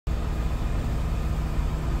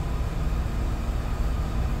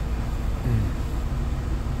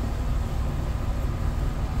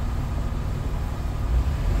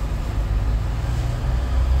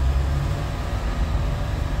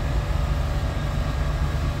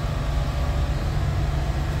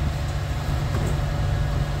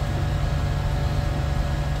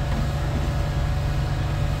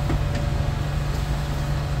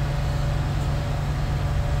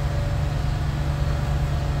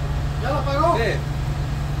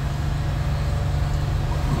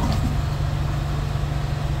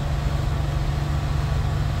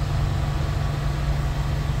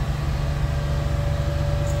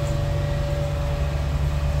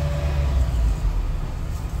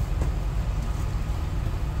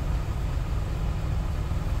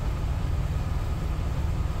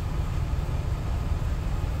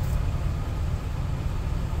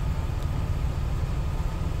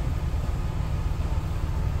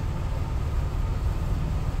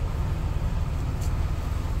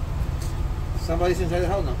Somebody's inside the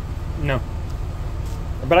house now. No.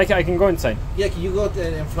 But I can go inside. Yeah, can you go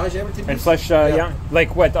and flush everything? And please? flush, yeah.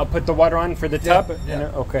 Like what? I'll put the water on for the tub?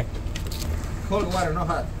 Yeah. Okay. Cold water, not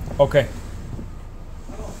hot. Okay.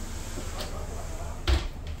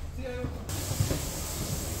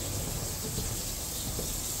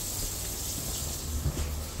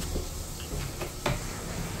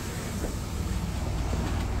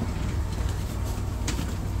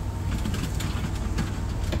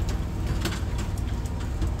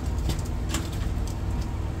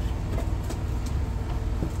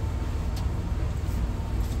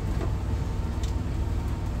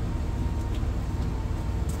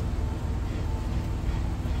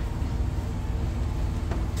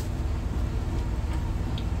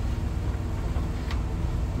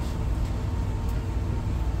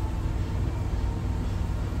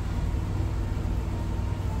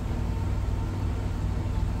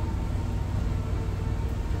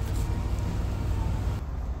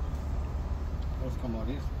 Como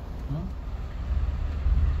this.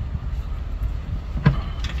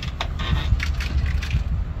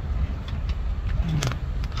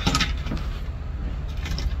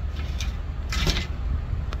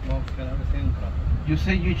 You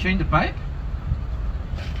say you changed the pipe?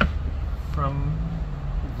 From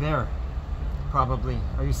there, probably.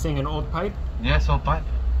 Are you saying an old pipe? Yes, old pipe.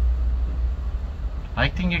 I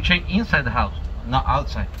think you changed inside the house, not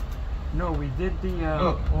outside. No, we did the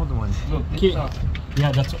Look. old one. Look, this is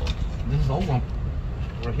Yeah, that's old. this is old one.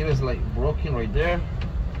 Right here is like broken right there.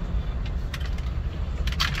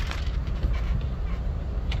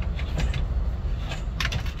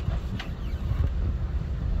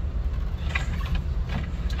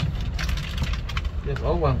 This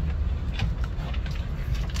old one.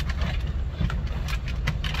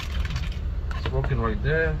 It's broken right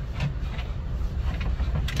there.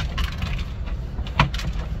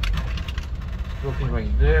 Broken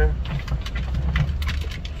right there.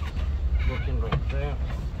 Broken right there.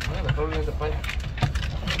 Yeah, the problem is the pipe.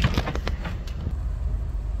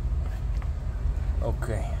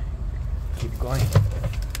 Okay. Keep going.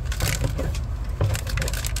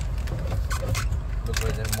 Look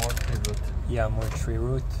right there, more tree root. Yeah, more tree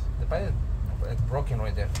root. The pipe is broken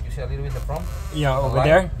right there. You see a little bit the front? Yeah, The over line?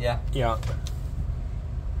 there? Yeah. Yeah.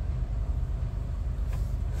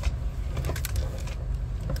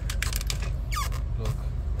 Look.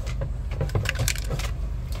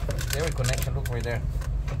 Every connection, look right there.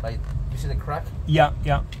 Like, you see the crack? Yeah,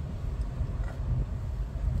 yeah.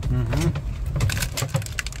 Mm-hmm.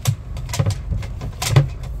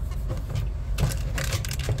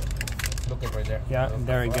 Look at right there. Yeah, Look,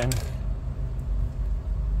 there crack. again.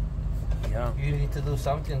 Yeah. You need to do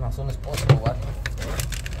something as soon as possible. What?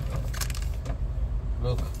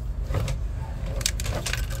 Look.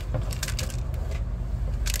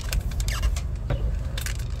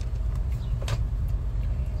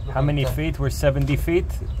 Look How at many that. feet? We're 70 feet?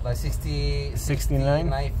 Like 69?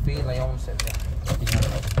 69 feet, like almost said. Yeah.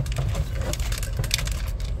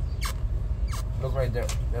 Look right there,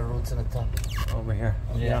 the roots in the top. Over here.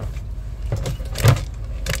 Yeah.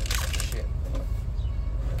 Shit.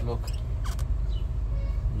 Look.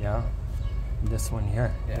 Yeah. This one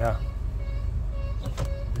here. Yeah.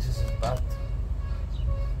 This is his bat.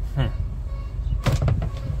 Hmm.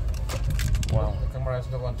 Wow. The camera is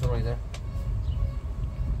the one too right there.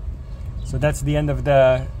 So that's the end of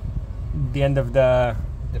the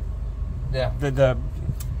Yeah. the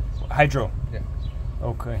hydro. Yeah.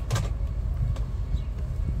 Okay.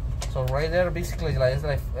 So right there, basically, like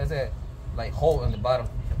it's a like hole in the bottom.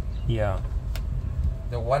 Yeah.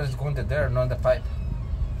 The water is going to there, not the pipe.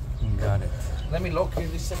 Got it. Let me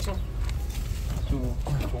locate this section to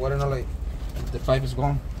whether or not like the pipe is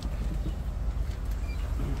gone.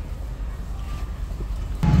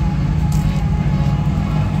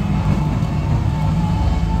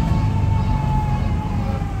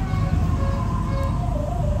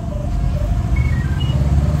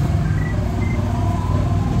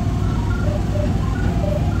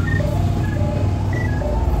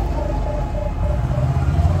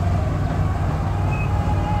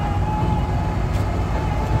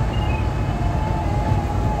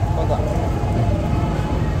 Hold on.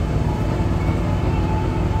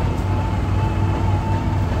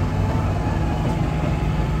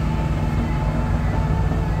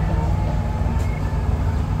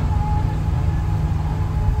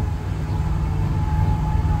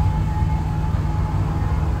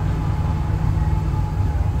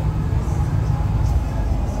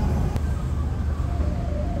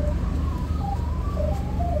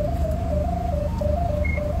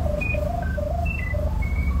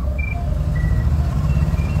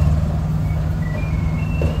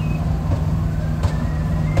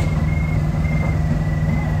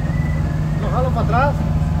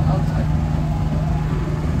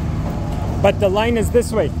 But the line is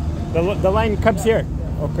this way. The line comes here.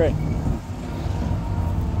 Okay.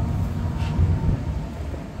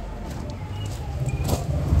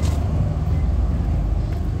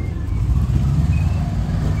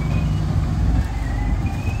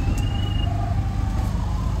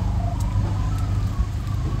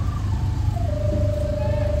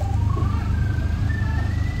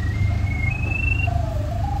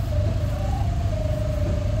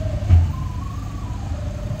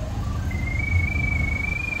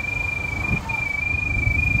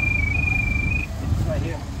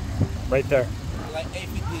 Right there. Like 8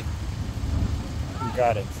 feet deep. You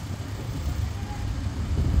got it.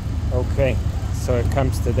 Okay, so it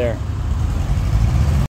comes to there.